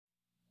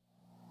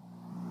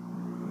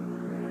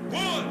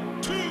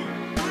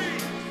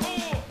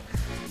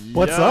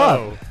What's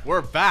up?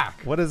 We're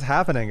back. What is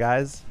happening,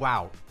 guys?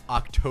 Wow.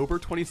 October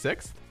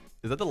 26th?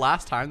 Is that the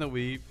last time that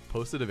we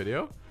posted a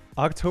video?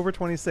 October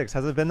 26th.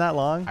 Has it been that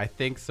long? I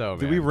think so, man.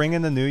 Did we ring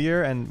in the new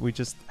year and we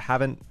just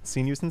haven't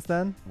seen you since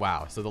then?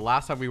 Wow. So the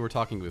last time we were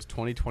talking was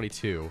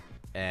 2022,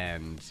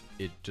 and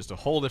it just a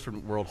whole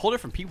different world, whole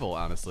different people,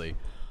 honestly.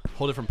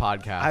 Whole different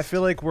podcast. I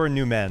feel like we're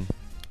new men.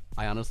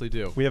 I honestly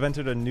do. We have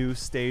entered a new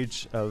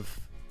stage of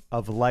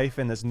life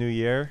in this new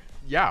year.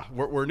 Yeah,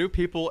 we're new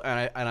people,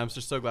 and I'm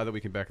just so glad that we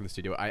came back in the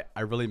studio.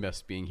 I really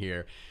miss being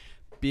here,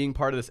 being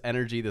part of this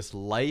energy, this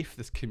life,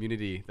 this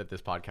community that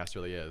this podcast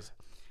really is.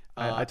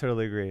 I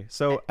totally agree.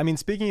 So, I mean,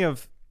 speaking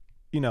of,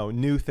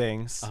 new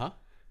things,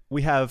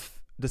 we have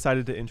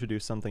decided to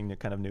introduce something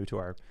kind of new to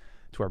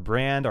our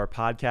brand, our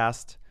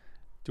podcast.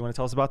 Do you want to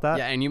tell us about that?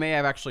 Yeah, and you may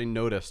have actually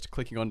noticed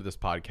clicking onto this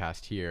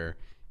podcast here,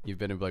 you've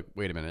been like,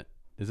 wait a minute,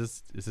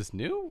 is this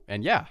new?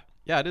 And yeah,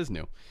 it is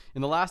new.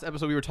 In the last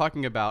episode, we were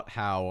talking about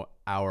how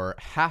our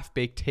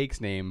Half-Baked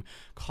Takes name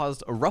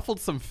ruffled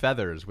some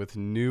feathers with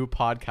new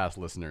podcast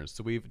listeners.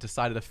 So we've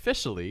decided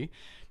officially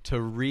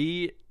to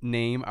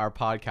rename our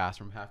podcast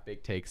from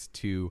Half-Baked Takes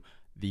to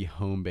the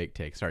Home-Baked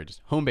Takes. Sorry,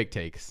 just Home-Baked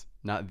Takes,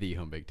 not the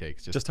Home-Baked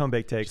Takes. Just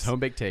Home-Baked Takes. Just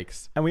Home-Baked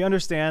Takes. And we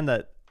understand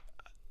that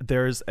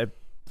there's a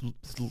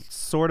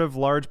sort of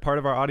large part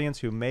of our audience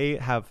who may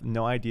have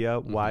no idea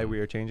why we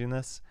are changing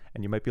this,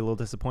 and you might be a little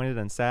disappointed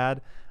and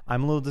sad.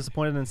 I'm a little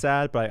disappointed and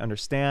sad, but I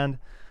understand.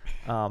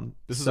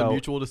 This is a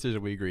mutual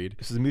decision. We agreed.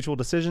 This is a mutual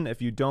decision.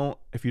 If you don't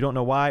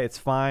know why, it's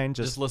fine.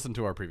 Just listen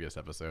to our previous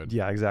episode.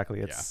 Yeah,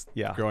 exactly. It's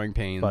growing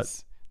pains.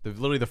 But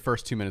literally the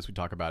first 2 minutes we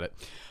talk about it.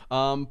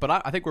 But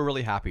I think we're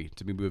really happy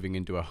to be moving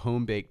into a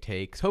Home-Baked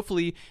Takes.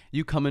 Hopefully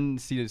you come and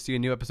see a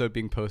new episode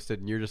being posted,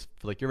 and you're just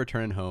like you're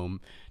returning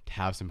home to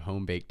have some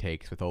Home-Baked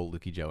Takes with old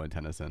Lukey Joe and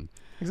Tennyson.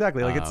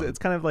 Exactly. Like it's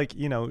kind of like,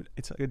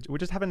 we're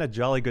just having a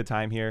jolly good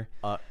time here.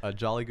 A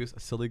jolly goose, a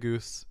silly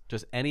goose,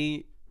 just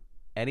any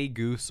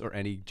goose or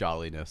any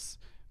jolliness.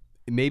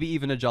 Maybe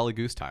even a jolly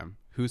goose time.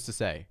 Who's to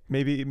say?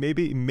 Maybe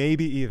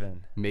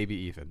even.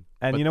 But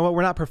And you know what?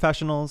 We're not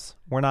professionals.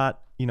 We're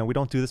not, we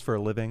don't do this for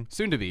a living.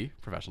 Soon to be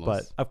professionals.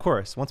 But of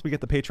course, once we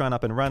get the Patreon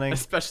up and running.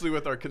 Especially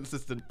with our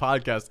consistent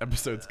podcast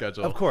episode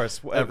schedule. Of course.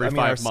 Every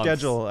 5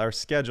 months. Our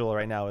schedule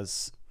right now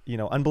is,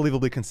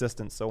 unbelievably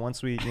consistent. So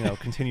once we,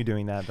 continue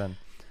doing that, then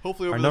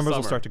hopefully our numbers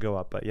will start to go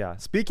up. But yeah,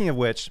 speaking of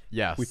which,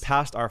 yes, we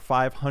passed our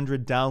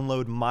 500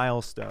 download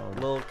milestone.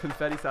 Little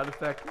confetti sound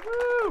effect.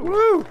 Woo!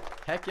 Woo!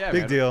 Heck yeah,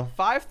 Big man. deal.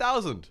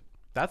 5,000.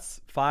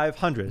 That's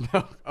 500.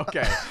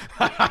 Okay.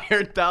 I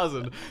heard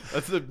 1,000.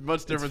 That's a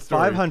much different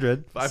story.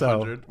 500.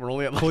 500. So we're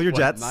only at cool your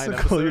jets. 9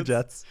 episodes. Cool your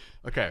jets.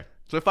 Okay.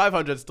 So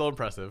 500 is still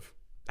impressive.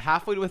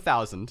 Halfway to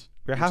 1,000.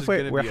 We're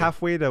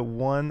halfway to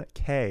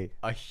 1K.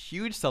 A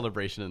huge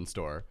celebration in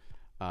store.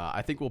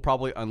 I think we'll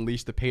probably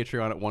unleash the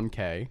Patreon at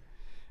 1K.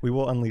 We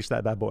will unleash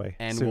that bad boy.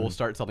 And soon. We'll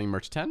start selling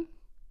merch 10.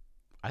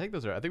 I think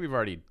we've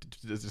already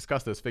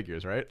discussed those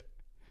figures, right?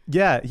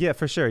 Yeah,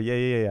 for sure.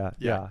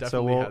 Yeah.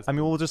 So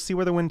we'll just see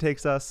where the wind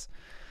takes us.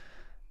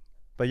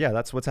 But yeah,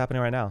 that's what's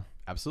happening right now.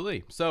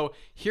 Absolutely. So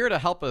here to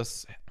help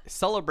us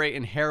celebrate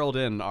and herald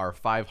in our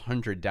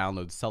 500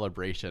 download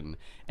celebration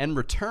and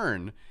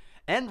return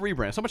and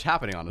rebrand. So much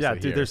happening, honestly. Yeah,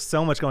 dude, here. There's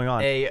so much going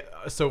on.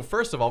 So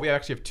first of all, we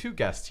actually have 2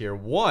 guests here.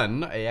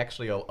 One,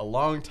 a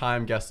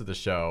long-time guest of the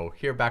show,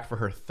 here back for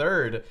her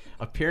 3rd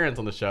appearance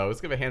on the show.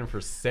 Let's give a hand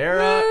for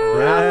Sarah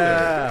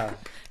Raptor.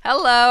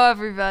 Hello,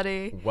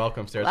 everybody.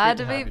 Welcome, Sarah. Glad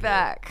to be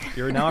back.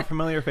 You're now a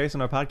familiar face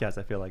on our podcast,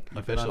 I feel like.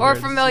 Officially. Or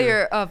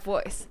familiar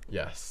voice.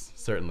 Yes,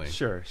 certainly.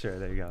 Sure.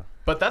 There you go.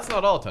 But that's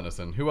not all,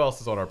 Tennyson. Who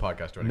else is on our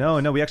podcast joining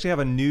us? No. We actually have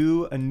a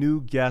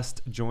new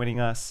guest joining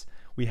us.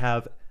 We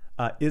have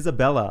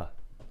Isabella.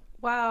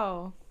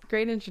 Wow.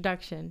 Great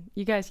introduction.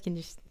 You guys can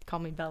just call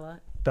me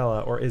Bella.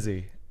 Bella or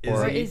Izzy.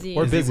 Or Izzy.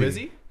 Or Busy.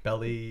 Wizzy?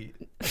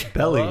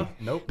 Belly.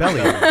 Nope. Belly.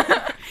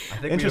 I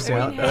think interesting.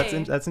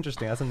 Hey. That's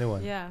interesting. That's a new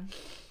one. Yeah.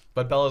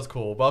 But Bella's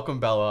cool.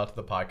 Welcome, Bella, to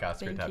the podcast.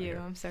 Great Thank to have you. you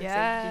here. I'm so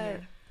excited to be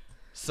here.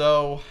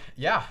 So,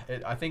 yeah,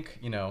 I think,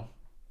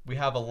 we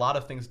have a lot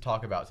of things to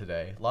talk about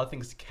today, a lot of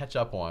things to catch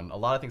up on, a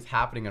lot of things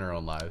happening in our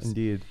own lives.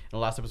 Indeed. In the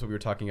last episode, we were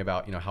talking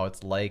about, how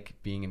it's like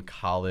being in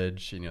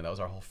college. That was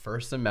our whole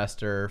first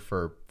semester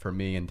for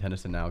me and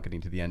Tennyson now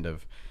getting to the end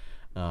of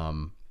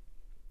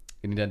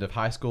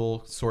high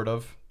school, sort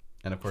of.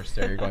 And, of course,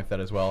 Sarah, you're going through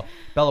that as well.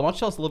 Bella, why don't you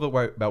tell us a little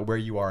bit about where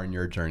you are in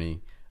your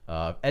journey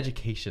of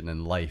education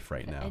and life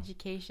right now?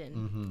 Education.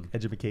 Mm-hmm.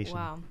 Education.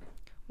 Wow.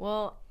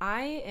 Well,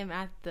 I am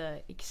at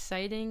the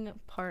exciting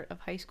part of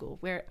high school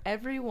where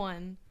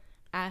everyone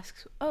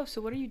asks, oh, so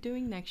what are you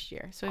doing next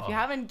year? So if you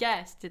haven't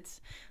guessed,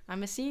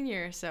 I'm a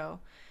senior, so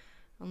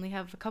only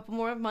have a couple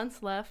more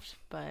months left,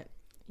 but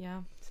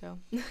yeah, so.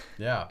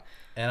 Yeah,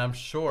 and I'm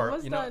sure,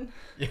 Almost done.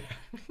 Yeah.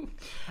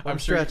 I'm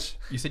sure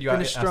you said you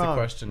asked the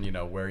question,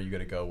 where are you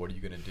going to go? What are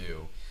you going to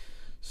do?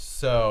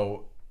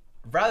 So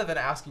rather than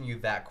asking you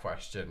that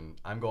question,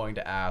 I'm going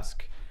to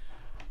ask,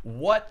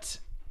 what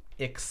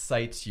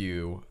excites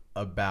you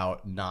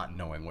about not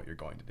knowing what you're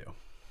going to do?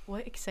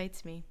 What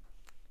excites me?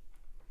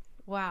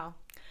 Wow.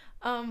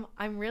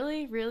 I'm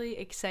really, really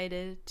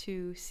excited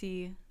to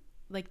see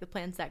like the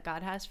plans that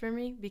God has for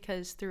me,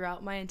 because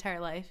throughout my entire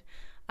life,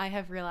 I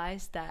have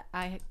realized that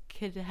I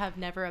could have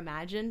never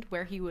imagined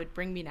where he would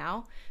bring me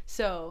now.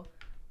 So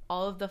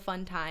all of the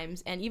fun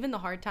times and even the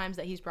hard times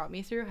that he's brought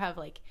me through have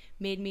like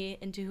made me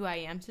into who I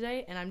am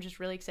today. And I'm just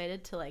really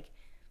excited to like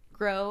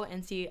grow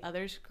and see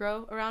others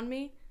grow around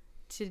me,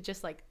 to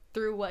just like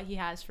through what he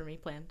has for me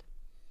planned.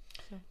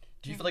 So,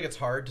 Do you feel like it's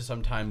hard to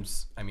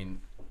sometimes, I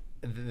mean,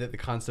 the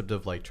concept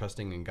of like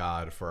trusting in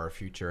God for our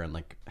future and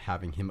like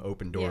having him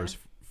open doors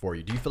for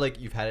you. Do you feel like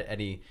you've had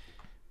any,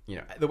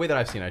 the way that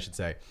I've seen it, I should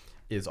say,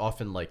 is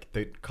often like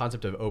the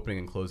concept of opening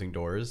and closing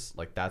doors.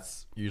 Like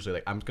that's usually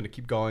like, I'm just going to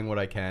keep going what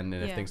I can.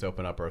 And if things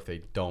open up or if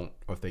they don't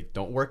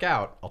work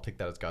out, I'll take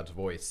that as God's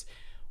voice.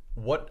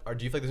 Do you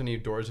feel like there's any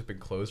doors that have been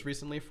closed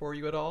recently for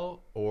you at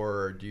all?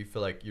 Or do you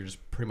feel like you're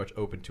just pretty much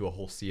open to a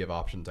whole sea of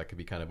options that could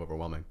be kind of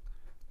overwhelming?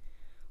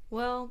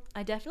 Well,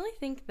 I definitely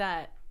think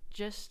that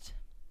just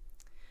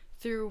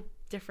through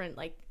different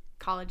like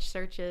college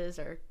searches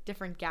or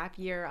different gap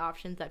year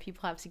options that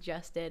people have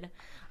suggested,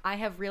 I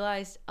have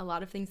realized a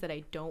lot of things that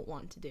I don't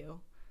want to do.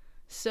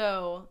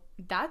 So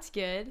that's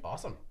good.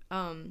 Awesome.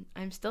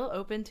 I'm still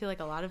open to like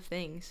a lot of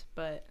things,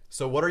 but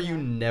So what are you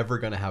never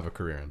going to have a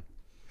career in?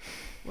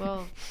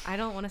 well, I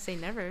don't want to say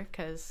never,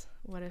 because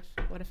what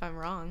if I'm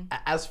wrong?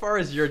 As far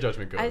as your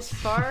judgment goes. As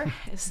far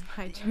as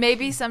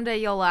Maybe someday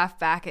you'll laugh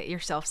back at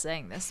yourself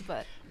saying this,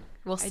 but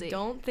we'll see. I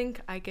don't think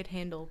I could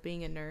handle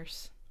being a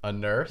nurse. A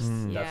nurse?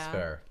 That's Yeah.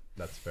 fair.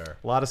 That's fair.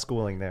 A lot of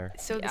schooling there.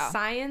 So the Yeah.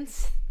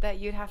 science that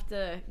you'd have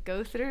to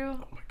go through,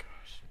 Oh my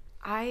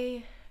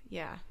gosh.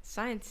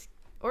 science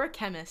or a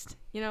chemist.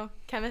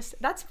 Chemist,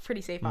 that's a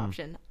pretty safe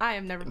option. I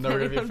am never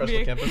Never planning gonna be a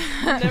on freshman being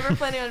campus? never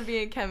planning on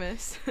being a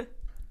chemist.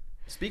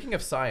 Speaking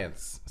of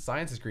science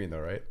is green though,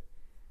 right?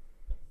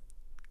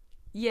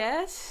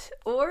 Yes,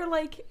 or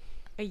like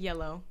a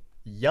yellow.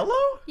 Yellow?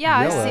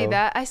 Yeah,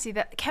 Yellow. I see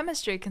that.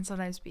 Chemistry can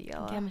sometimes be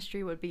yellow.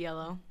 Chemistry would be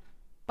yellow.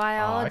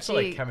 Biology I feel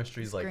like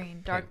chemistry's is like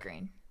green, dark pink.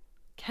 green.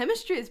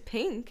 Chemistry is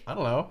pink. I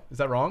don't know. Is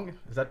that wrong?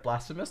 Is that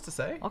blasphemous to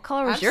say? What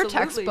color was your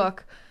Absolutely.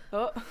 textbook?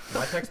 Oh,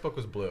 My textbook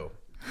was blue.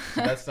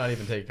 So that's not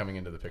even coming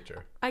into the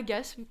picture. I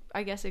guess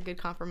a good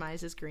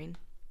compromise is green.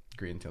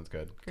 Green sounds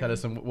good. Green.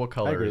 Tennyson, what I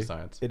color agree. is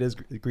science? It is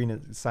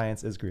green.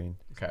 Science is green.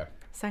 Okay,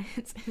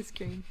 Science is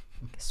green.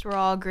 Guess we're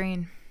all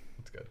green.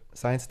 that's good.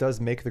 Science does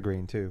make the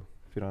green too,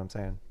 if you know what I'm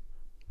saying.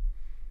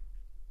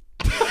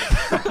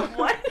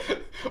 What?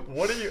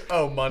 What are you?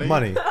 Oh, money.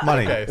 Money.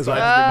 Okay, is so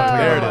what Oh. I'm talking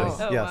There it about is.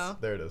 money. Oh, Yes. wow.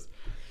 There it is.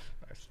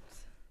 Nice.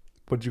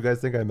 What did you guys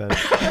think I meant?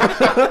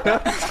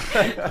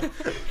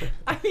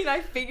 I mean,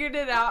 I figured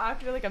it out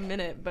after like a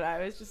minute, but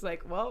I was just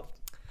like, well,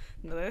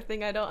 another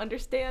thing I don't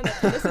understand that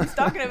Tennyson's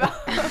talking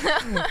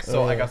about.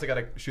 So I guess I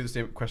gotta shoot the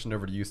same question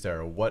over to you,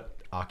 Sarah. What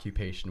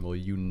occupation will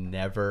you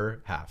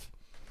never have?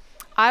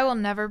 I will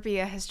never be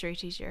a history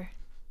teacher.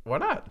 Why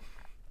not?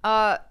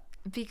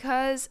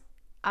 Because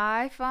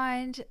I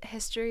find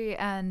history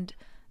and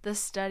the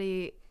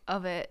study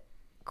of it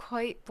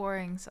quite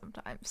boring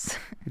sometimes.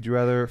 Would you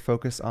rather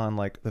focus on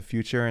like the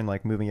future and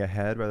like moving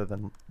ahead rather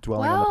than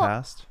dwelling on the Well,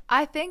 past?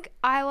 I think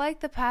I like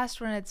the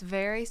past when it's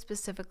very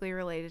specifically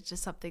related to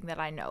something that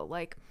I know.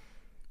 Like,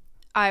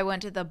 I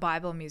went to the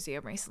Bible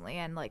Museum recently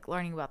and like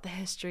learning about the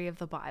history of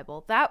the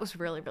Bible. That was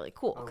really, really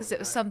cool because it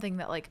was something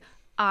that like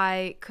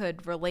I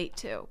could relate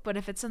to. But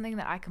if it's something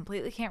that I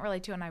completely can't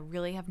relate to and I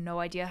really have no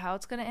idea how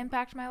it's going to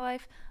impact my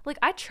life, like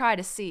I try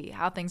to see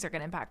how things are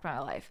going to impact my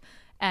life.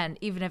 And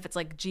even if it's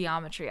like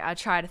geometry, I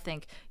try to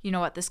think, you know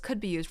what, this could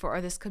be used for,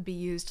 or this could be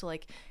used to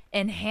like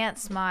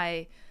enhance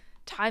my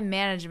time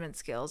management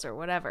skills or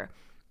whatever.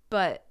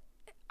 But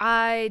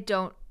I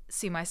don't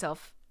see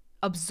myself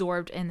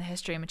absorbed in the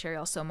history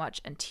material so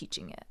much and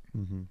teaching it.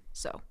 Mm-hmm.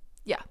 So,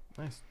 yeah.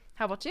 Nice.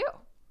 How about you?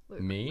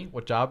 Me?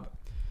 What job?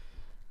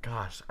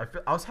 Gosh,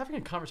 I was having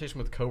a conversation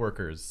with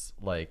coworkers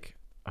like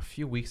a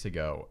few weeks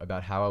ago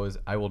about how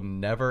I will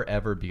never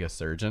ever be a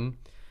surgeon.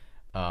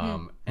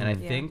 And I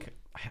think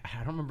I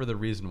don't remember the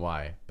reason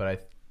why,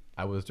 but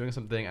I was doing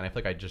something and I feel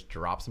like I just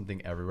dropped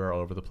something everywhere all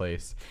over the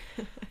place.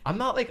 I'm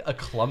not like a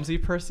clumsy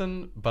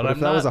person, but What I'm if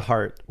that not was a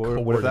heart?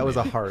 What if that was a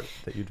coordinated. heart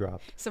that you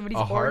dropped? Somebody's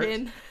A heart?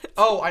 organ.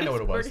 Oh, I know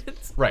what it was.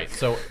 Organs. Right.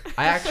 So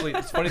I actually,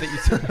 it's funny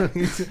that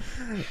you said,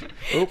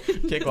 Oh,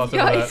 can't gloss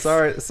over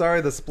that.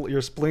 sorry.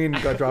 Your spleen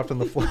got dropped on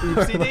the floor. Oopsie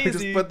Let me just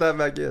daisy. put that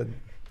back in.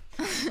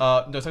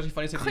 No, it's actually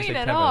funny that you Clean say it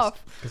chemist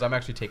off. because I'm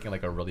actually taking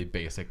like a really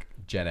basic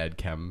gen ed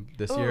chem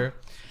this year,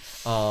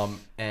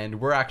 and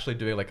we're actually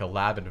doing like a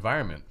lab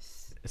environment.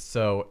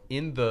 So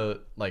in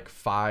the like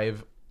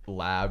 5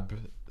 lab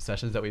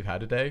sessions that we've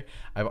had today,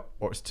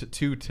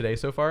 two today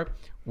so far,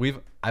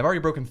 I've already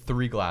broken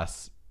 3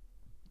 glass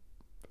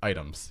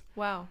items,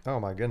 Wow. Oh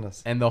my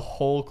goodness. and the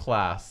whole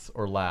class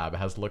or lab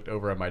has looked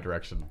over in my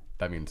direction.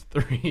 That means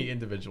 3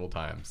 individual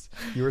times.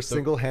 You were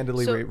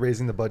single-handedly so-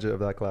 raising the budget of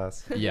that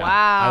class. Yeah.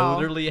 Wow. I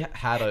literally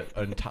had a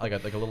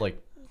little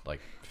like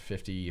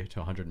 50 to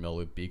 100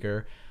 milliliter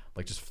beaker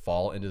like just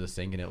fall into the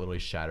sink, and it literally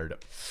shattered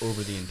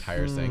over the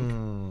entire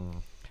sink.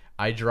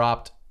 I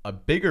dropped a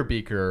bigger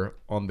beaker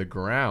on the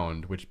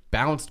ground, which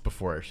bounced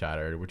before it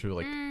shattered, which was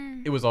like,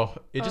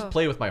 it just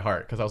played with my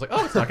heart because I was like,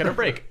 oh, it's not going to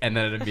break. And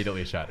then it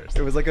immediately shatters.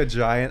 It was like a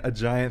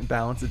giant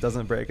bounce. It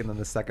doesn't break. And then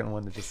the second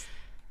one, it just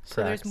So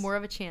cracks. there's more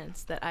of a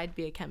chance that I'd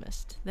be a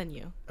chemist than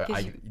you. 'Cause I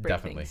you break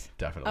definitely. things.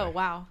 Oh,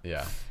 wow.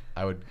 Yeah.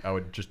 I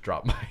would just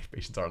drop my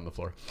patient's art on the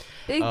floor.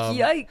 Big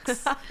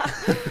yikes.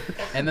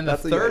 And then the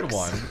That's a third yikes.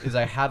 one is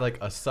I had like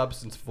a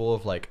substance full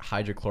of like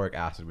hydrochloric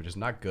acid, which is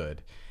not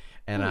good.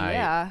 And Ooh,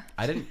 yeah.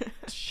 I didn't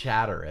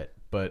shatter it,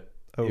 but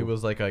Oh. it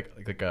was like a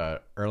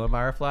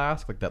Erlenmeyer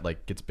flask, like that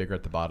like gets bigger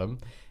at the bottom,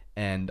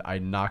 and I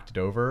knocked it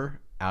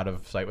over out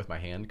of sight with my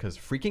hand because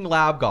freaking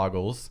lab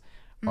goggles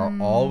are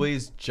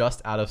always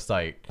just out of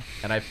sight.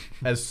 And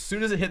as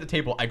soon as it hit the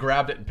table, I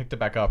grabbed it and picked it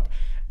back up,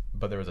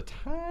 but there was a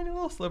tiny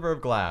little sliver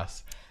of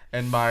glass.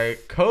 And my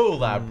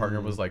co-lab partner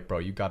was like, "Bro,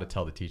 you got to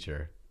tell the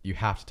teacher. You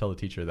have to tell the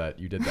teacher that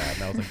you did that."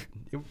 And I was like,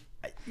 "You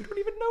don't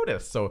even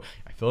notice." So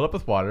I filled it up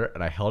with water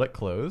and I held it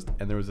closed,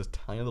 and there was this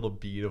tiny little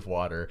bead of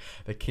water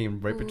that came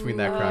right between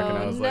that crack, and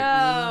I was like,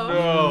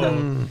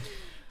 "No!"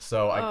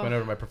 So I went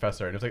over to my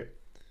professor, and it was like,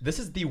 "This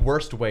is the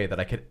worst way that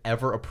I could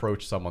ever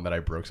approach someone that I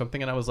broke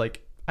something." And I was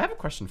like, "I have a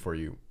question for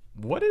you.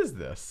 What is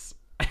this?"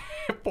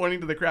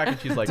 Pointing to the crack, and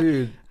she's like,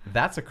 Dude.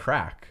 "That's a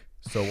crack.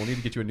 So we'll need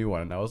to get you a new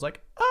one." And I was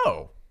like,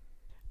 "Oh."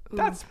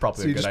 That's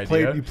probably So you a good just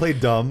idea. played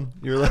dumb.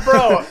 You're like,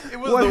 Bro, it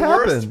was What the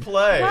worst happened?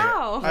 play.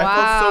 Wow. I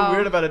felt so Wow.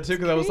 weird about it too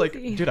because I was like,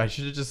 crazy. dude, I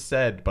should have just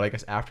said. But I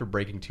guess after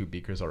breaking 2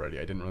 beakers already,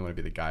 I didn't really want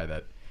to be the guy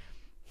that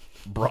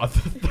brought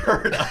the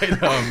third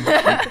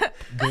item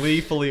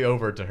gleefully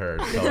over to her.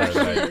 To The tell her that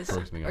question I is,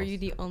 broke something are else. you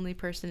the only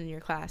person in your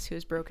class who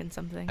has broken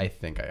something? I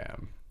think I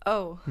am.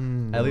 Oh.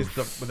 At least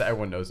that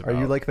everyone knows about. Are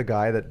you like the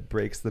guy that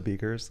breaks the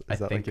beakers? I Is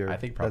that think- like your? I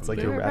think that's like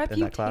probably. your Your rep in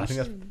that class. I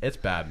think that's it's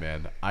bad,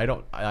 man.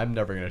 I'm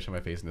never gonna show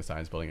my face in the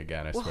science building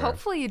again. I Well, swear.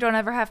 hopefully you don't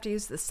ever have to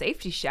use the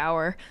safety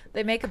shower.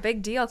 They make a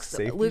big deal. 'Cause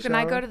Safety Luke and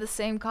I shower? go to the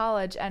same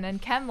college, and in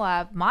chem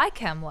lab, my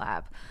chem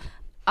lab,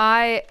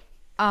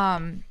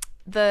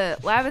 the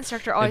lab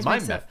instructor In always my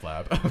makes a, meth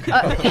lab.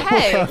 Okay.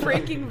 hey,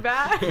 Breaking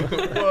Bad.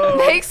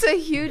 makes a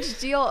huge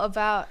deal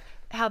about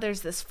how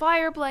there's this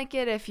fire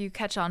blanket. If you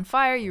catch on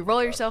fire, you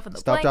roll yourself in the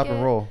Stop, blanket. drop,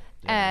 and roll.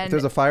 And If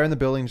there's a fire in the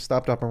building, just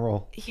stop, drop, and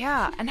roll.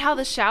 yeah, and how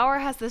the shower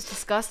has this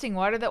disgusting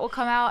water that will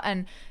come out,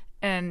 and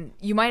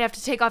you might have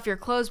to take off your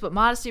clothes, but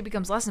modesty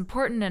becomes less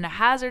important in a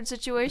hazard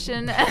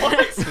situation.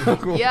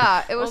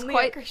 Yeah, it was Only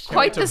quite at Christian.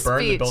 quite to the burn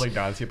the speech. building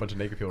down and see a bunch of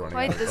naked people running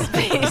Quite out.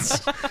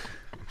 the speech.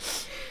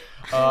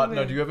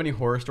 No, do you have any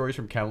horror stories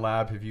from Chem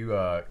Lab? Have you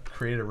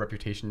created a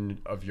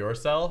reputation of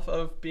yourself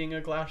of being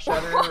a glass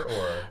shatterer,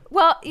 or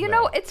Well, you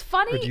know, No. it's Or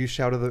funny. do you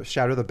shatter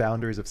the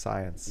boundaries of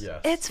science?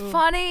 yes? It's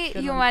funny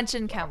good you one.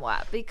 mentioned chem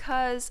lab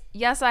because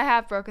yes, I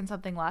have broken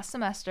something last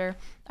semester.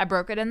 I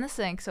broke it in the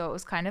sink, so it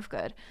was kind of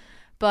good.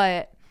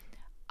 But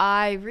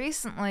I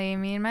recently,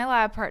 me and my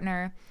lab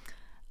partner,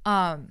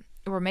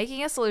 were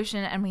making a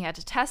solution and we had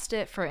to test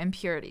it for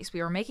impurities.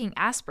 We were making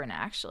aspirin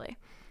actually.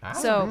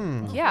 So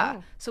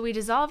yeah, so we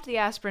dissolved the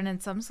aspirin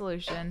in some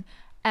solution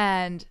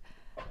and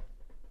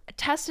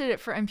tested it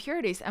for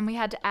impurities, and we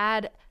had to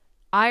add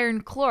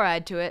iron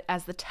chloride to it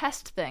as the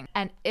test thing.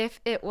 And if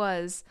it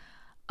was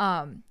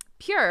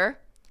pure,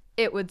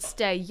 it would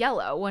stay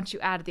yellow once you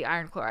added the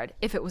iron chloride.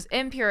 If it was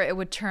impure, it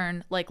would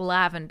turn like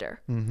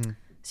lavender.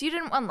 So you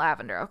didn't want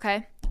lavender,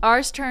 okay?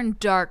 Ours turned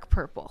dark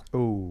purple.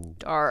 Ooh.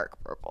 Dark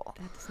purple.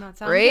 That does not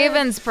sound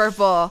Raven's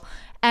purple.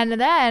 And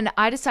then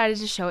I decided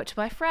to show it to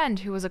my friend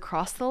who was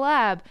across the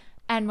lab.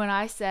 And when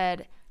I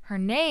said her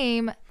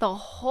name, the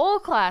whole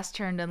class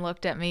turned and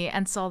looked at me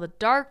and saw the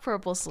dark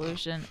purple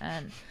solution.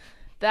 And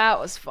that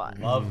was fun.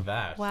 Love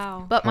that. good.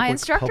 Wow. But my Public-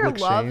 instructor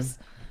public loves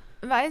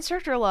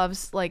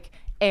like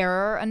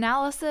error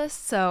analysis.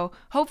 So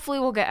hopefully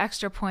we'll get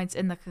extra points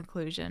in the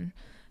conclusion.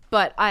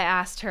 But I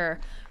asked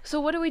her,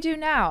 so what do we do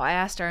now? I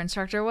asked our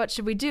instructor, what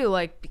should we do?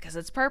 Like, because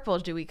it's purple,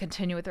 do we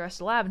continue with the rest of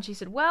the lab? And she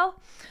said,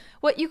 well,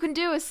 what you can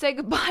do is say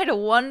goodbye to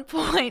 1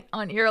 point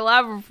on your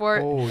lab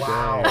report. Oh,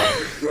 Wow,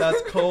 dang.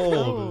 that's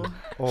cold.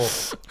 Oh,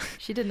 Oh,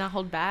 she did not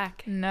hold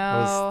back. was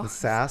No. the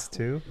sass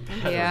too?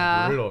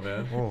 Yeah. Brutal,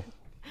 man. Oh.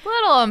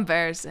 Little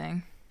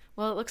embarrassing.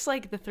 Well, it looks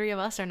like the three of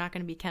us are not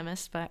going to be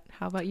chemists, but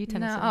how about you,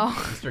 Tennyson? No.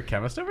 Mr.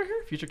 Chemist over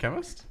here? Future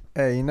chemist?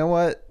 Hey, you know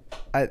what?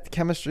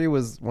 Chemistry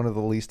was one of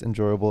the least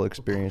enjoyable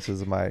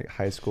experiences of my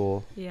high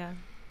school Yeah.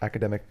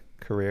 academic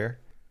career.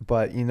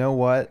 But you know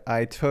what?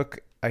 I took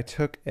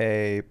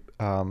a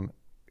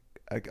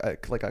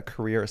like a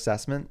career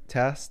assessment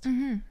test,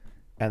 and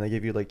they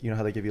give you like, you know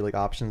how they give you like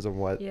options of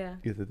what Yeah.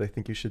 they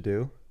think you should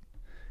do.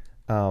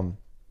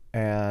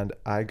 And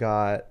I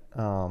got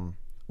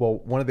well,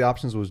 one of the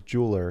options was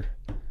jeweler,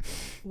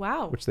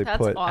 Wow. which they That's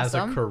put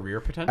awesome. As a career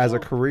potential? as a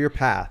career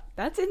path.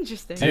 That's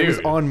interesting. And it was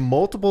Dude. on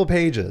multiple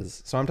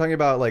pages. So I'm talking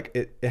about like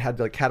it had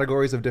like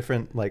categories of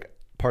different like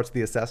parts of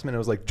the assessment. It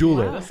was like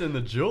jeweler, Wow. Listen,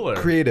 the jeweler.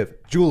 creative,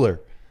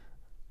 jeweler.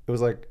 It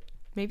was like,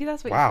 Maybe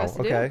that's what wow, you're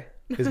supposed to okay.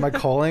 Is my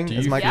calling? Do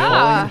Is you my feel, Yeah.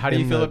 calling? how do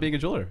you in feel the- about being a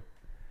jeweler?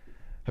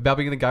 About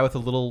being the guy with a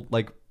little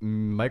like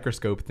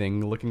microscope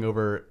thing looking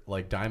over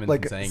like diamonds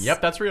Like, and saying,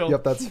 "Yep, that's real."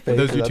 Yep, that's fake.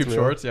 Those or that's YouTube real.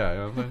 shorts, yeah. You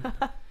know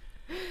what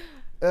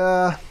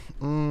I'm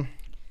saying?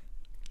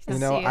 You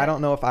know, I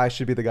don't know if I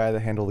should be the guy that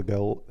handle the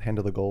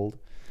gold.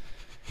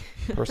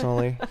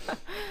 Personally,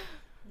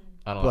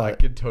 I don't know. I But-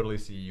 could totally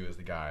see you as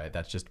the guy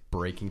that's just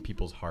breaking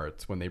people's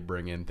hearts when they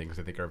bring in things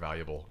they think are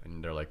valuable,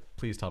 and they're like,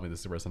 "Please tell me this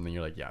is worth something."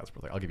 You're like, "Yeah, it's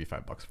worth. Like, I'll give you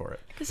 $5 for it."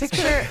 This is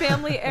a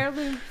family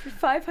heirloom for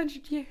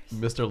 500 years.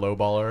 Mr.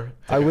 Lowballer.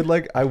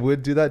 I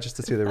would do that just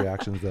to see the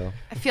reactions though.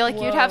 I feel like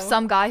you'd have Whoa.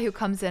 some guy who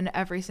comes in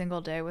every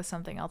single day with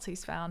something else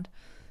he's found.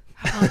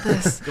 How about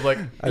this? You're like,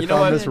 I you know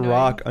found what? this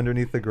rock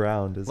underneath the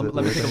ground. Is it Let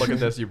me worth take a it? look at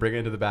this. You bring it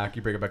into the back.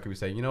 You bring it back, and we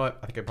say, "You know what?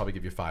 I think I'd probably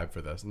give you $5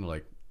 for this." And they're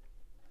like,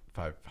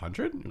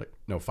 $500? You're like,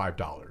 "No,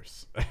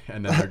 $5."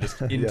 And then they're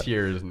just in Yeah,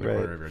 tears in the right.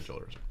 corner of your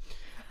shoulders.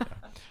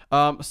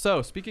 Yeah.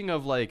 So speaking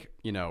of like,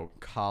 you know,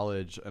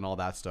 college and all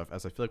that stuff,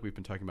 as I feel like we've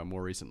been talking about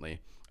more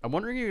recently, I'm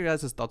wondering your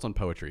guys' thoughts on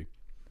poetry.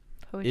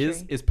 Poetry.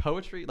 Is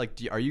poetry like?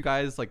 Are you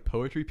guys like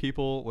poetry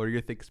people? What do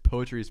you think is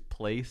poetry's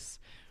place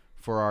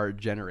for our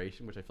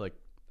generation? Which I feel like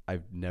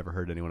I've never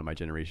heard anyone in my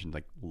generation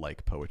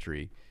like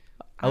poetry.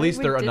 At I least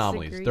would they're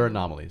anomalies. disagree. They're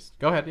anomalies.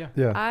 Go ahead. Yeah.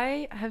 Yeah.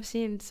 I have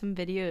seen some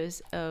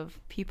videos of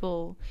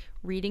people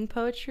reading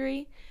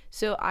poetry.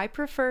 So I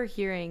prefer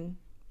hearing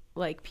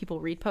like people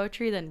read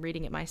poetry than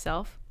reading it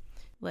myself.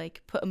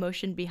 Like put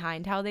emotion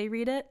behind how they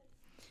read it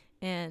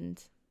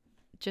and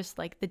just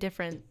like the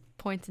different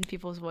points in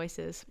people's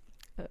voices.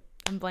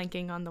 I'm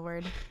blanking on the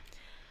word.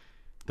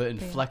 The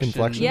inflection.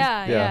 Inflection.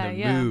 Yeah, yeah, the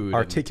yeah. mood,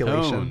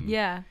 Articulation. and the tone.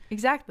 Yeah,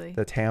 exactly.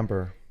 The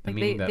timbre. Like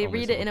meaning they that only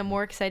read it in a someone-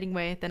 more exciting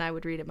way than I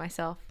would read it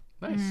myself.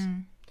 Nice.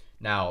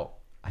 Now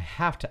I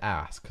have to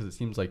ask because it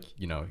seems like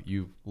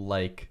you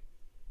like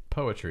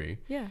poetry.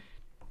 Yeah.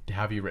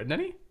 Have you written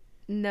any?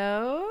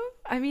 No,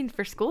 I mean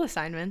for school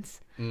assignments,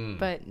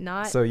 but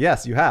not. So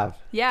yes, you have.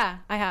 Yeah,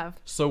 I have.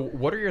 So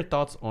what are your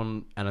thoughts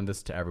on, and on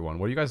this to everyone,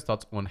 what are you guys'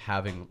 thoughts on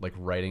having like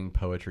writing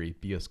poetry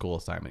be a school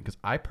assignment? Because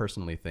I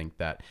personally think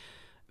that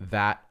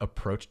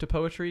approach to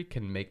poetry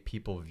can make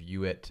people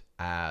view it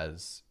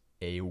as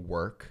a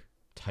work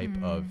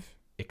type of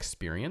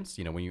experience.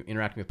 When you're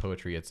interacting with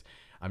poetry,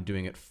 I'm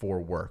doing it for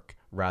work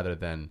rather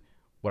than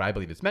what I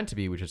believe it's meant to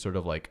be, which is sort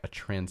of like a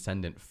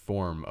transcendent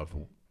form of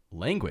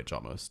language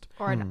almost.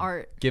 Or an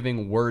art.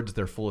 Giving words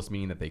their fullest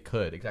meaning that they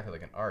could, exactly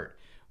like an art,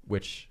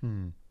 which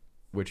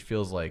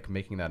feels like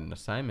making that an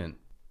assignment,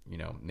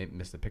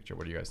 miss the picture.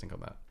 What do you guys think on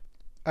that?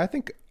 I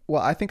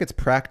think it's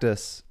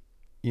practice,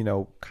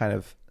 kind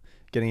of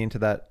getting into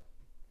that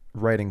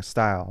writing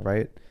style,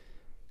 right?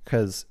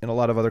 Because in a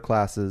lot of other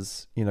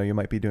classes, you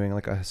might be doing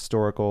like a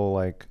historical,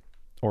 like,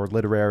 or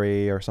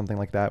literary or something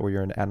like that, where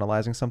you're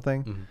analyzing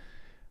something,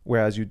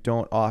 whereas you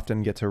don't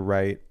often get to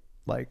write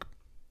like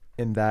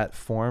in that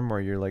form where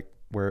you're like,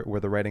 where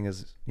the writing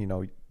is,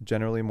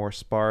 generally more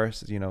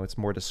sparse, it's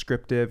more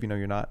descriptive,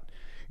 you're not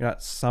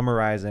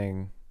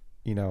summarizing,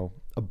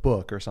 a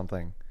book or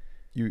something.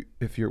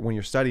 When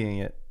you're studying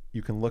it,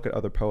 you can look at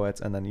other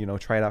poets and then,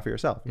 try it out for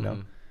yourself,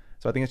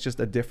 So I think it's just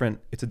a different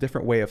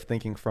way of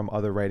thinking from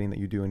other writing that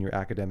you do in your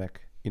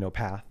academic,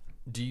 path.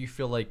 Do you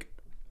feel like,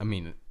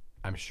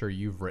 I'm sure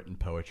you've written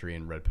poetry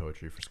and read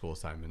poetry for school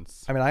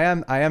assignments. I mean,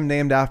 I am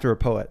named after a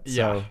poet.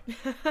 So.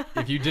 Yeah.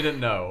 If you didn't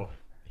know,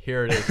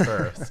 here it is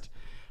first.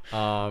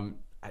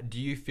 Do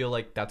you feel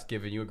like that's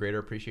given you a greater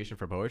appreciation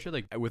for poetry?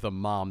 Like with a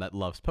mom that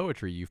loves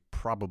poetry, you've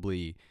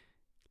probably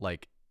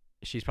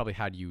she's probably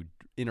had you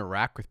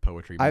interact with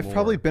poetry more. I've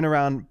probably been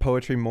around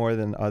poetry more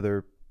than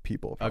other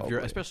people,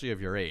 especially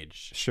of your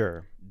age.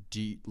 Sure.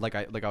 Do you, like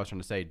I was trying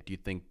to say, do you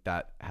think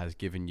that has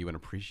given you an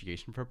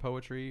appreciation for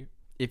poetry?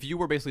 If you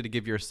were basically to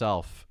give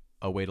yourself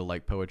a way to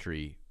like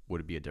poetry,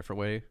 would it be a different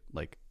way?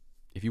 Like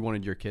if you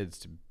wanted your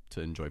kids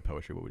to enjoy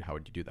poetry, how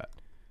would you do that?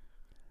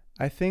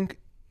 I think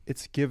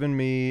it's given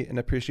me an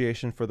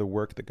appreciation for the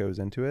work that goes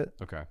into it.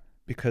 Okay.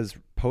 Because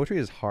poetry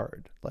is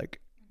hard. Like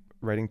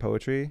writing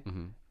poetry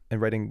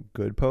and writing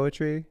good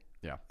poetry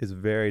is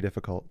very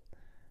difficult.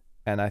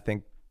 And I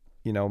think,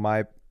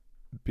 my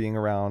being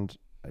around,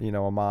 a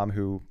mom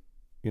who,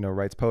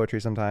 writes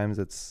poetry sometimes,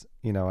 it's,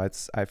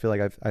 I feel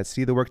like I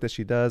see the work that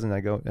she does and I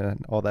go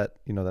and all that,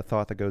 the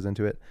thought that goes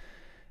into it.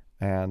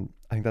 And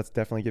I think that's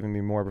definitely giving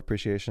me more of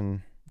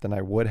appreciation than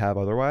I would have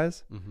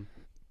otherwise.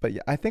 But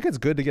yeah, I think it's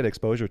good to get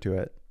exposure to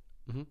it.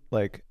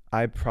 Like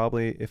I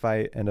probably, if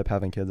I end up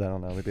having kids, I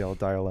don't know, maybe I'll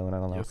die alone. I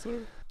don't know. Yes, sir.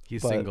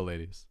 He's But- single,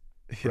 ladies.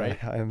 Yeah,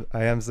 Right?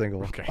 I am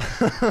single. Okay.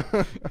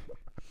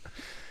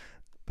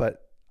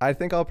 But I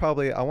think I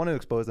want to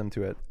expose them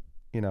to it,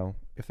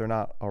 if they're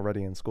not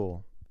already in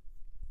school,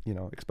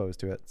 exposed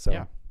to it. So,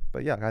 Yeah.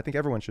 But yeah, I think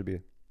everyone should be.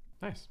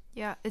 Nice.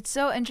 Yeah, it's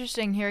so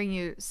interesting hearing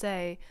you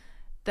say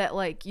that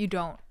like you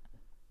don't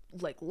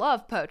like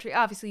love poetry.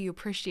 Obviously you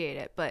appreciate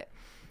it, but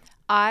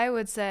I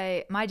would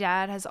say my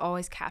dad has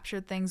always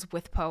captured things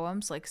with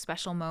poems, like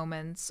special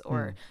moments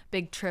or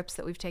big trips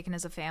that we've taken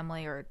as a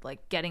family, or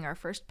like getting our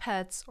first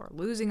pets or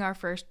losing our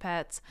first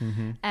pets.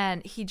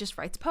 And he just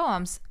writes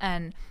poems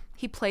and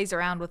he plays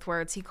around with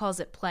words. He calls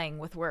it playing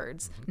with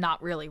words,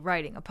 not really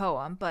writing a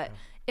poem, but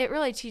it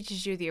really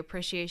teaches you the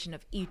appreciation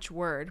of each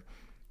word,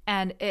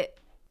 and it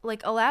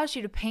like allows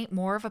you to paint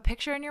more of a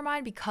picture in your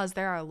mind because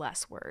there are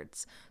less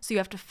words. So you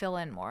have to fill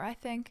in more, I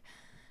think.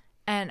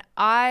 And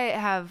I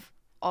have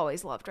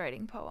always loved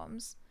writing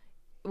poems.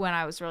 When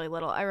I was really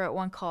little, I wrote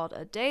one called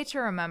A Day to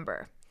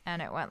Remember,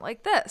 and it went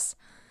like this.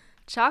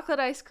 Chocolate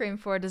ice cream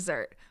for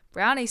dessert,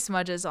 brownie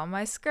smudges on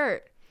my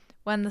skirt.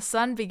 When the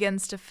sun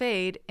begins to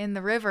fade, in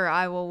the river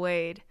I will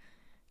wade.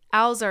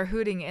 Owls are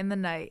hooting in the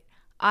night.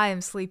 I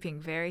am sleeping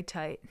very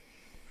tight.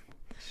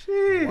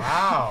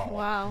 Wow.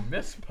 Wow.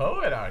 Miss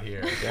Poet out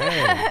here.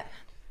 Dang.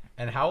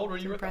 And how old were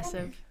you?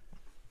 Impressive.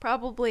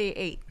 Probably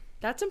 8.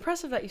 That's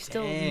impressive that you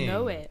still Dang.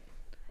 know it.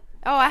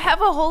 Oh, I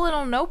have a whole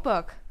little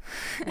notebook.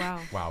 Wow.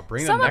 Wow.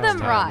 Bring Some them of next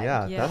them time. rhyme.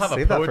 Yeah, Yeah. that's We'll have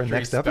a save that for poetry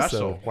next special.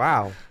 episode.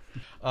 Wow.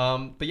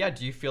 But yeah,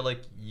 do you feel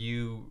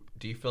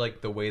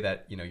like the way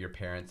that, you know, your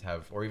parents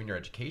have, or even your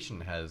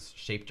education has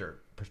shaped your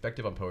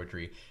perspective on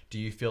poetry, do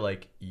you feel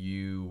like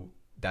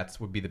that's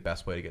would be the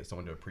best way to get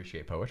someone to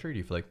appreciate poetry? Do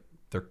you feel like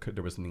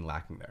there was something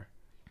lacking there?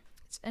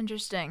 It's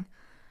interesting.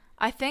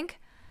 I think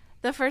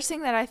the first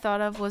thing that I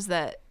thought of was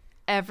that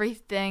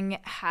everything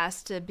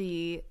has to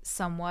be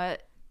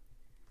somewhat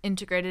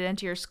integrated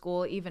into your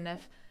school, even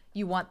if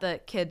you want the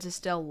kid to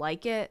still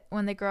like it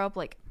when they grow up.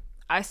 Like,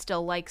 I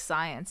still like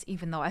science,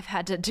 even though I've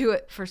had to do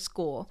it for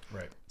school.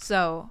 Right.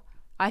 So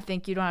I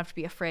think you don't have to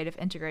be afraid of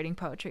integrating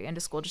poetry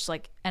into school, just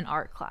like an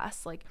art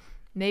class. Like,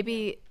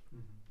 maybe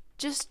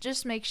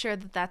just make sure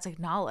that that's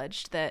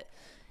acknowledged, that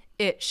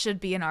it should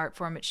be an art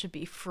form. It should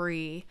be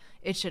free.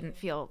 It shouldn't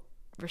feel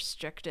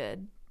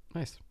restricted.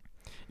 Nice.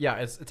 Yeah,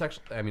 it's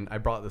actually, I mean, I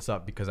brought this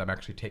up because I'm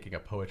actually taking a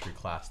poetry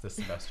class this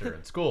semester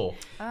in school.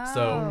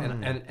 So,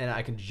 and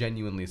I can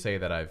genuinely say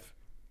that I've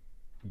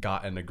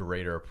gotten a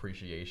greater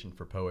appreciation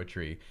for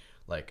poetry.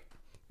 Like,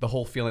 the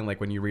whole feeling like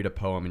when you read a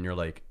poem and you're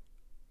like,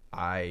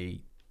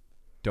 I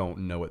don't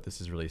know what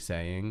this is really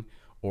saying.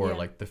 Or Yeah.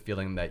 like the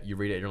feeling that you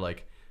read it and you're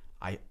like,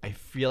 I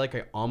feel like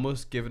I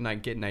almost get an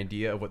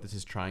idea of what this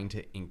is trying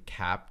to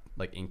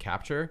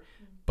encapture,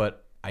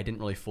 but I didn't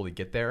really fully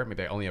get there.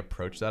 Maybe I only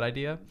approached that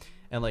idea.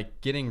 And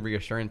like getting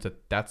reassurance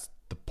that that's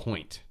the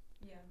point.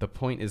 Yeah. The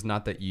point is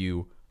not that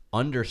you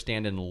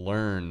understand and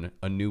learn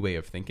a new way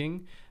of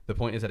thinking. The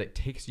point is that it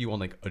takes you on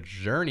like a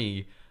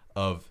journey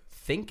of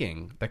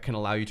thinking that can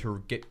allow you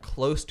to get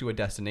close to a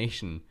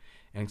destination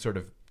and sort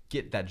of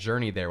get that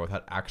journey there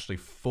without actually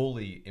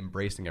fully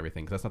embracing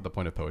everything, because that's not the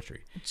point of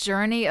poetry.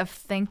 Journey of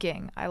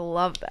thinking. I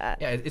love that.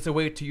 Yeah, it's a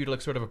way to you to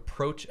like sort of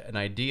approach an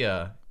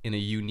idea in a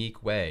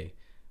unique way,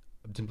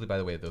 simply by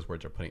the way that those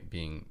words are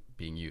being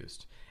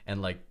used.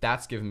 And like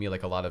that's given me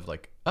like a lot of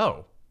like,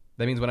 oh,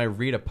 that means when I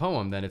read a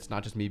poem, then it's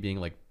not just me being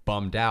like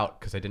bummed out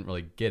because I didn't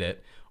really get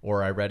it,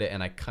 or I read it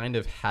and I kind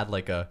of had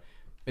like it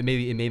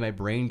made my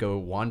brain go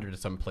wander to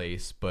some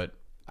place, but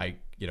I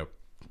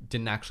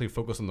didn't actually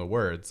focus on the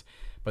words.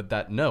 But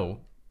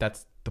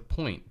that's the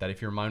point, that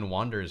if your mind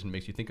wanders and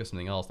makes you think of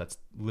something else, that's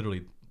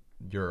literally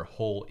your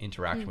whole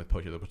interaction with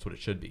poetry. That's what it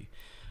should be.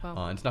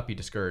 Wow. And to not be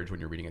discouraged when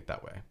you're reading it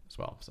that way as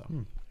well. So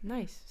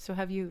Nice. So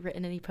have you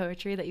written any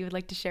poetry that you would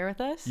like to share with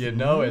us?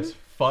 it's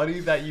funny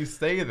that you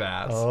say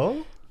that.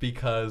 Oh?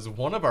 Because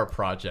one of our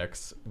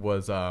projects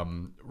was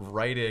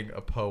writing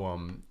a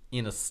poem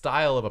in a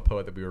style of a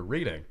poet that we were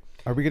reading.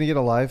 Are we going to get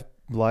a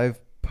live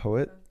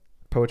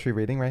poetry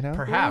reading right now?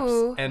 Perhaps.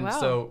 Ooh, and wow.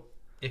 so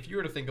if you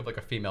were to think of like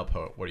a female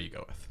poet, what do you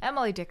go with?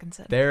 Emily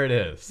Dickinson. There it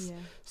is. Yeah.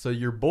 So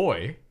your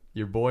boy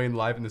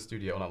live in the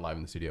studio, well, not live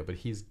in the studio, but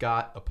he's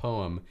got a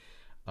poem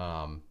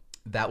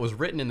that was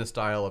written in the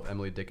style of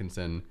Emily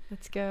Dickinson.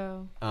 Let's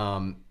go.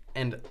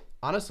 And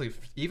honestly,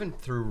 even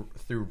through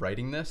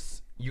writing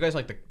this, you guys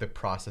like the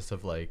process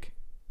of like,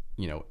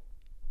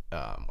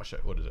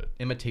 what is it?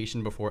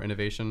 Imitation before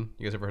innovation.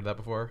 You guys ever heard that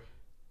before?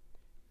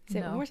 Say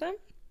it No. one more time.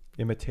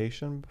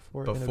 Imitation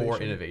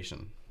before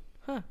innovation.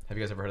 Huh. Have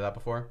you guys ever heard of that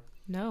before?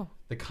 No.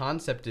 The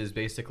concept is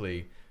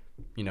basically,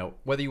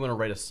 whether you want to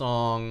write a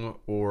song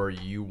or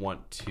you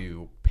want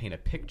to paint a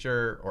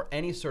picture or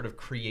any sort of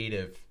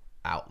creative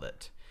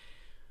outlet,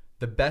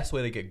 the best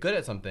way to get good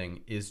at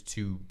something is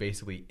to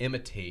basically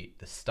imitate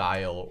the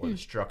style or the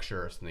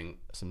structure of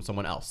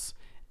someone else.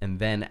 And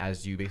then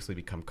as you basically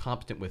become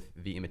competent with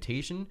the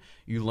imitation,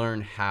 you learn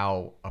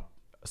how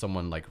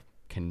someone like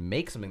can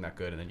make something that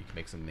good, and then you can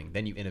make something,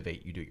 then you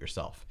innovate, you do it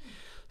yourself.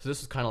 So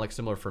this is kind of like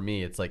similar for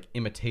me. It's like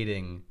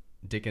imitating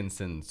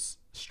Dickinson's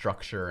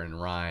structure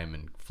and rhyme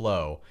and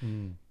flow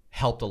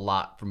helped a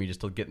lot for me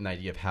just to get an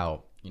idea of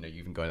how,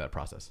 you can go into that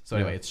process. So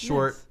anyway, it's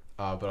short,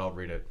 but I'll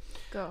read it.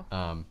 Go.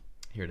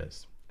 Here it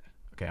is.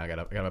 Okay, I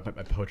gotta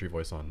my poetry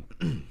voice on.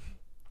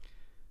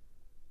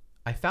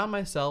 I found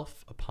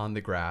myself upon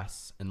the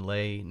grass and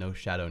lay no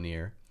shadow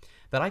near,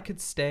 that I could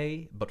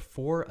stay but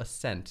for a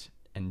scent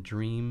and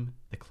dream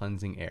the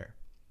cleansing air.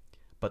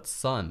 But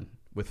sun,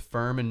 with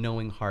firm and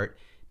knowing heart,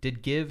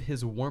 did give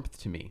his warmth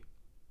to me,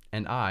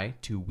 and I,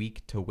 too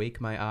weak to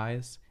wake my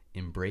eyes,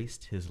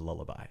 embraced his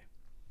lullaby.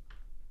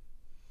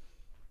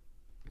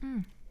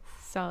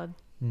 Solid.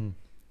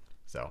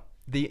 So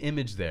the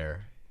image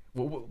there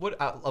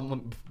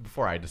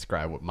Before I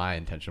describe what my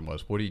intention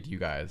was, what did you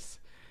guys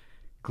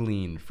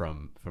glean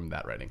from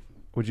that writing?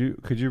 Could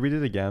you read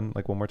it again,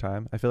 like one more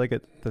time? I feel like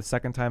the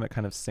second time it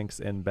kind of sinks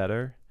in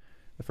better.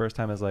 The first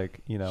time is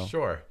like,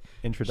 Sure.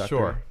 introductory.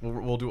 Sure.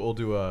 We'll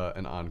do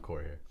an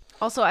encore here.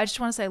 Also, I just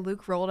want to say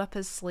Luke rolled up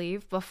his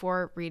sleeve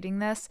before reading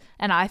this,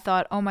 and I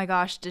thought, oh my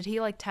gosh, did he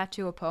like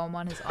tattoo a poem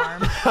on his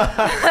arm?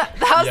 That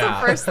was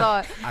the first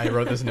thought. I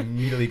wrote this and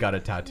immediately got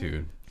it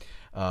tattooed.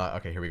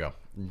 Okay, here we go.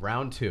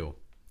 Round 2.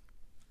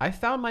 I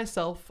found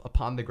myself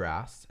upon the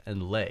grass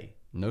and lay,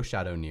 no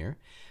shadow near,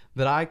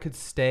 that I could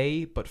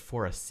stay but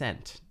for a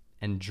scent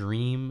and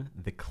dream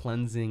the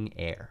cleansing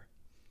air.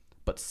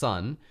 But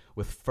sun,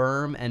 with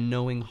firm and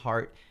knowing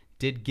heart,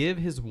 did give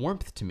his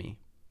warmth to me,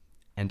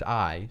 and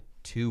I,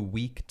 too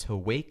weak to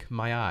wake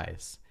my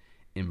eyes,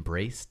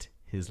 embraced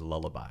his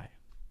lullaby.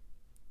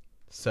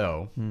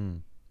 So,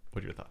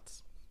 what are your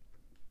thoughts?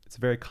 It's a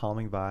very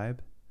calming vibe.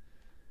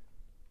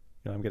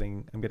 I'm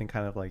getting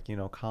kind of like,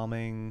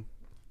 calming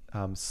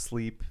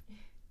sleep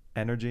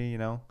energy,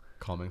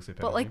 Calming sleep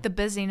But energy? like the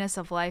busyness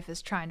of life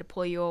is trying to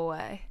pull you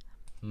away.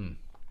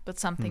 But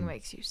something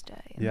makes you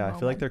stay. in the Yeah, I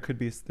feel like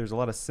moment. there's a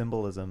lot of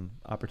symbolism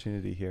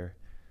opportunity here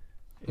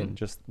in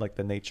just like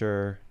the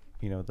nature,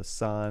 the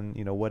sun,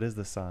 what is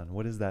the sun?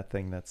 What is that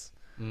thing that's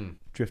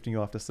drifting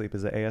you off to sleep?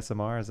 Is it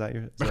ASMR? Is that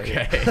your?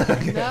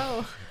 Okay.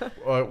 No.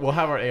 We'll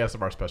have our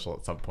ASMR special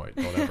at some point.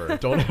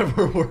 Don't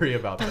ever worry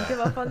about Don't give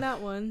that. up on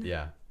that one.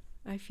 Yeah.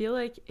 I feel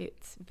like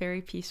it's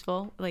very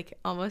peaceful. Like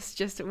almost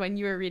just when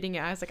you were reading it,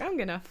 I was like, I'm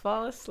gonna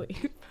fall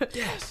asleep.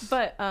 Yes.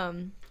 But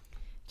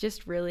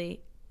just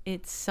really,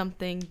 it's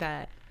something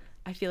that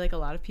I feel like a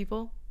lot of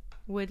people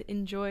would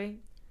enjoy,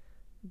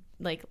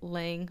 like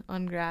laying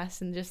on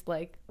grass and just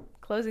like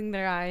closing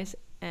their eyes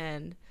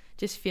and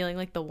just feeling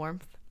like the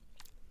warmth.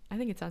 I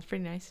think it sounds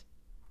pretty nice.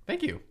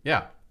 Thank you.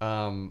 Yeah.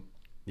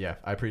 Yeah,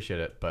 I appreciate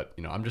it. But,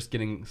 I'm just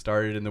getting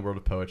started in the world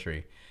of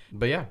poetry.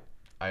 But yeah,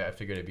 I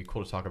figured it'd be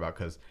cool to talk about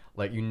because,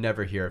 like, you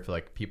never hear, I feel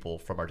like, people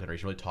from our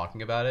generation really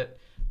talking about it.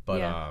 But,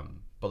 Yeah.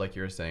 But like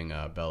you were saying,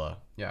 Bella,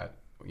 yeah,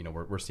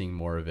 we're seeing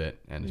more of it.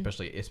 And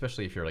especially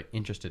if you're, like,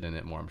 interested in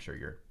it more, I'm sure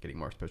you're getting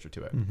more exposure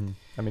to it.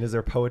 I mean, is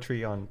there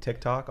poetry on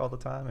TikTok all the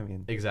time? I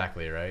mean,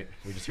 Exactly, right?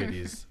 We just hear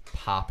these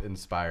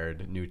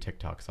pop-inspired new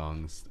TikTok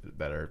songs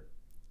that are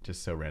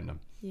just so random.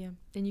 Yeah,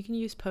 and you can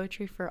use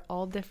poetry for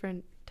all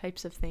different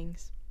types of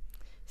things.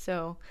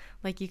 So,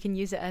 like, you can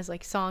use it as,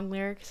 like, song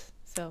lyrics.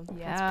 So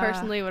Yeah. that's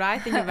personally what I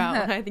think about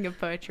when I think of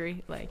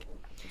poetry. Like,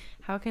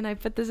 how can I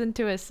put this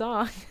into a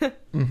song? well,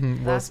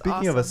 That's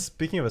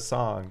speaking of a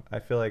song, I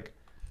feel like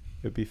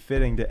it would be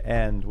fitting to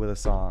end with a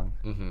song.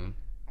 Mm-hmm.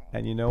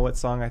 And you know what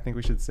song I think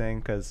we should sing?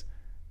 Because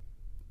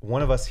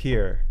one of us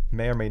here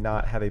may or may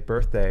not have a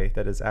birthday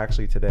that is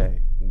actually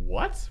today.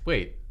 What?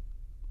 Wait.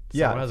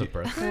 Yeah. Someone has a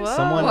birthday? Whoa,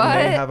 Someone what?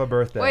 may have a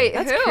birthday. Wait,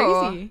 That's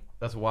who? crazy.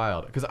 That's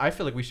wild. Because I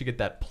feel like we should get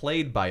that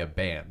played by a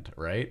band,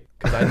 right?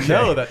 Because I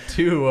know that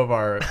 2 of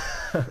our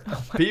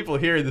people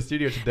here in the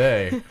studio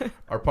today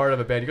are part of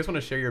a band. You guys want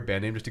to share your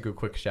band name just to do a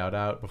quick shout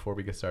out before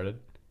we get started?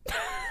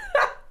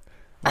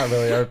 Not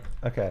really.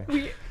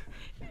 Okay.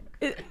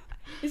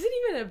 Is it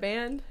even a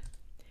band?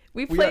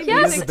 We We play are-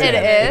 Yes, music. it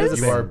band.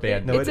 is. You are a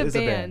band. No, It's it a is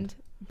band,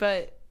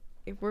 but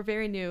we're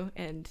very new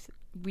and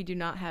we do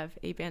not have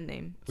a band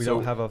name. We So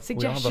don't have a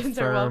suggestions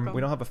are firm welcome.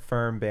 we don't have a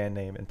firm band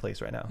name in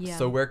place right now. Yeah.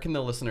 So where can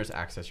the listeners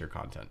access your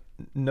content?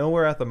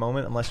 Nowhere at the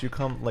moment unless you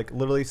come like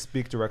literally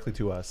speak directly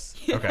to us.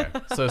 Okay.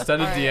 So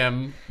send a All right.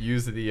 DM,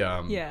 use the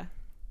Yeah.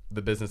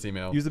 the business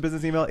email, Use the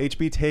business email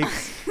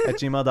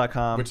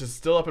hbtakes@gmail.com. which is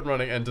still up and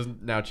running and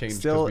doesn't now change. 'cause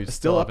still we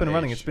still up and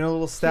running. H. It's been a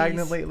little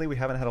stagnant Please. lately. We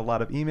haven't had a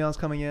lot of emails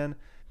coming in.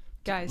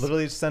 Guys,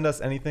 Literally just send us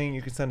anything.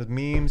 You can send us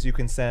memes. You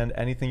can send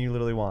anything you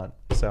literally want.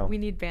 So we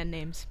need band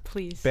names,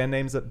 please. band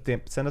names.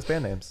 Send us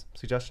band names,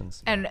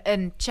 suggestions. And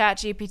Chat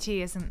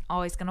GPT isn't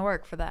always gonna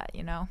work for that,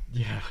 Yeah.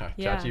 Yeah.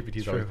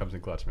 ChatGPT True. always comes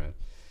in clutch, man.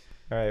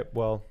 All right.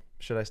 Well,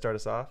 should I start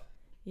us off?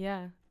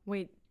 Yeah.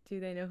 Wait,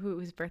 do they know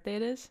whose birthday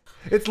it is?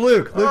 It's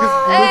Luke. Luke's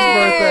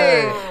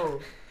Hey!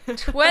 birthday.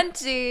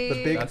 20.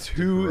 The big That's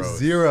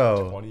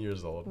 2-0. 20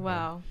 years old. man.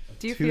 Wow.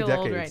 Do you 2 feel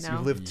decades. old right now?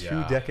 You've lived 2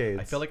 Yeah. decades.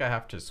 I feel like I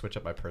have to switch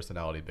up my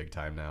personality big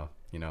time now.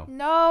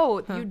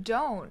 No, Huh. you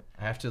don't.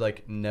 I have to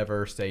like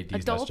never say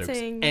D's nuts jokes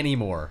Adulting.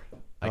 anymore.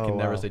 I Oh, can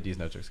never wow. say D's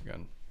nuts jokes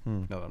again.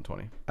 Hmm. Now that I'm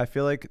 20. I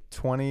feel like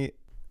 20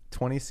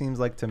 seems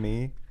like to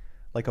me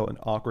like an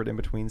awkward in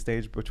between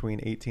stage between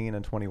 18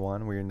 and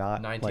 21 where you're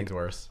not 19's like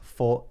worse.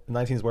 full.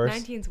 19's worse.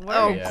 19's worse.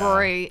 Oh, Yeah.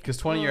 great. Because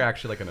 20, you're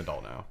actually like an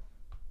adult now.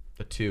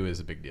 The 2 is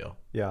a big deal.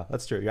 Yeah,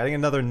 that's true. You're adding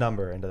another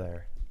number into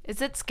there. Is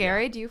it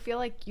scary? Do you feel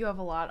like you have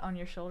a lot on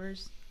your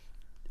shoulders?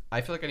 I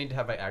feel like I need to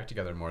have my act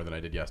together more than I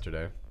did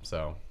yesterday.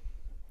 So,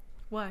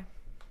 Why?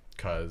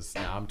 because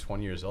now I'm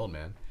 20 years old,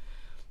 man.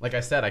 Like I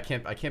said, I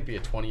can't be a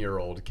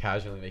 20-year-old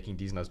casually making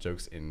D's nuts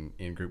jokes in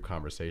group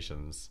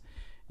conversations.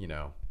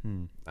 I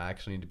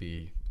actually need to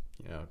be,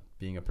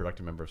 being a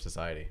productive member of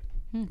society.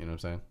 You know what I'm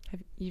saying?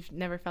 You've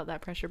never felt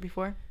that pressure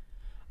before?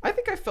 I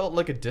think I felt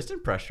like a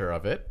distant pressure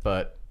of it,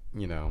 but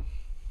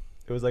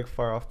It was like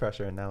far off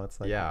pressure, and now it's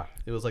like Yeah,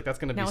 it was like that's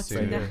gonna Now be it's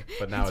soon, now-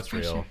 but now it's it's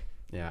real. pressure.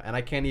 Yeah, and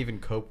I can't even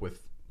cope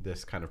with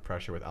this kind of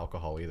pressure with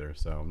alcohol either.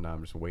 So now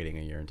I'm just waiting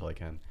a year until I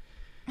can.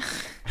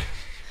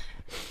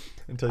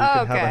 until you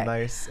can have Okay. a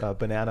nice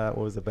banana.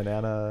 What was it?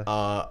 Banana.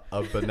 A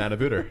banana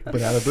booter,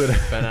 Banana Buddha.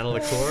 banana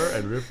liqueur,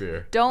 and root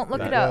beer. Don't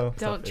look it Banana- up.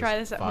 Stuff Don't is try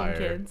this at home, Fire.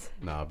 kids.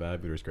 No, banana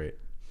booter is great.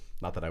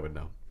 Not that I would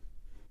know.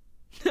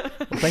 Well,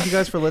 thank you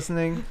guys for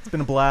listening. It's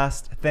been a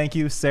blast. Thank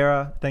you,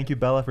 Sarah. Thank you,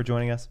 Bella, for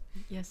joining us.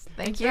 Yes.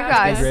 Thank thanks you, for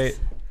guys. having Great.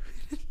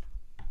 us.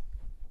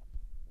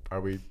 Are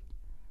we?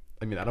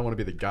 I mean, I don't want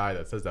to be the guy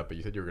that says that, but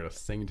you said you were gonna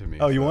sing to me.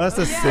 Oh, you so- want us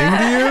to sing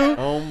to you?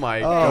 Oh my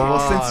Oh, god. well,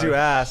 since you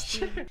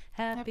asked.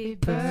 Happy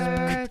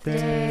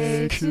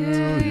birthday to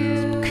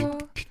you.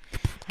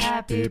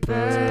 Happy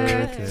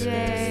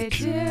birthday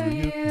to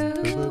you.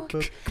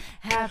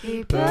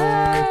 Happy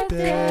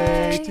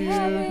birthday to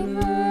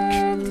you.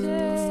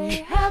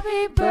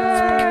 Happy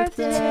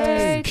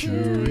birthday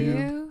to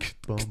you.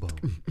 Boom, boom.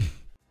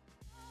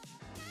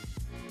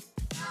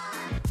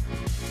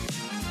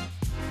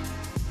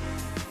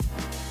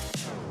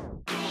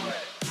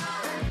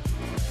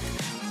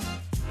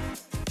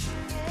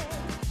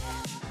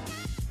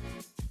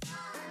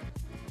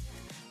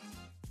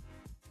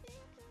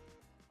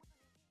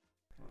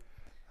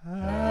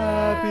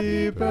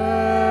 Happy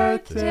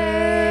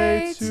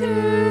birthday to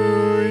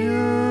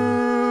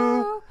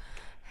you.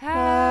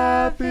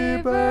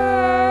 Happy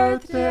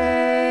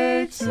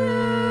birthday to you.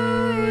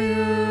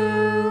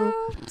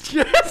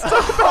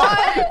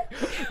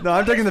 No,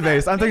 I'm taking the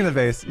bass. I'm taking the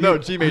bass. No,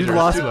 G major. You've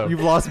lost. Too low.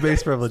 You've lost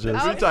bass privileges.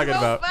 What are you talking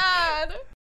about?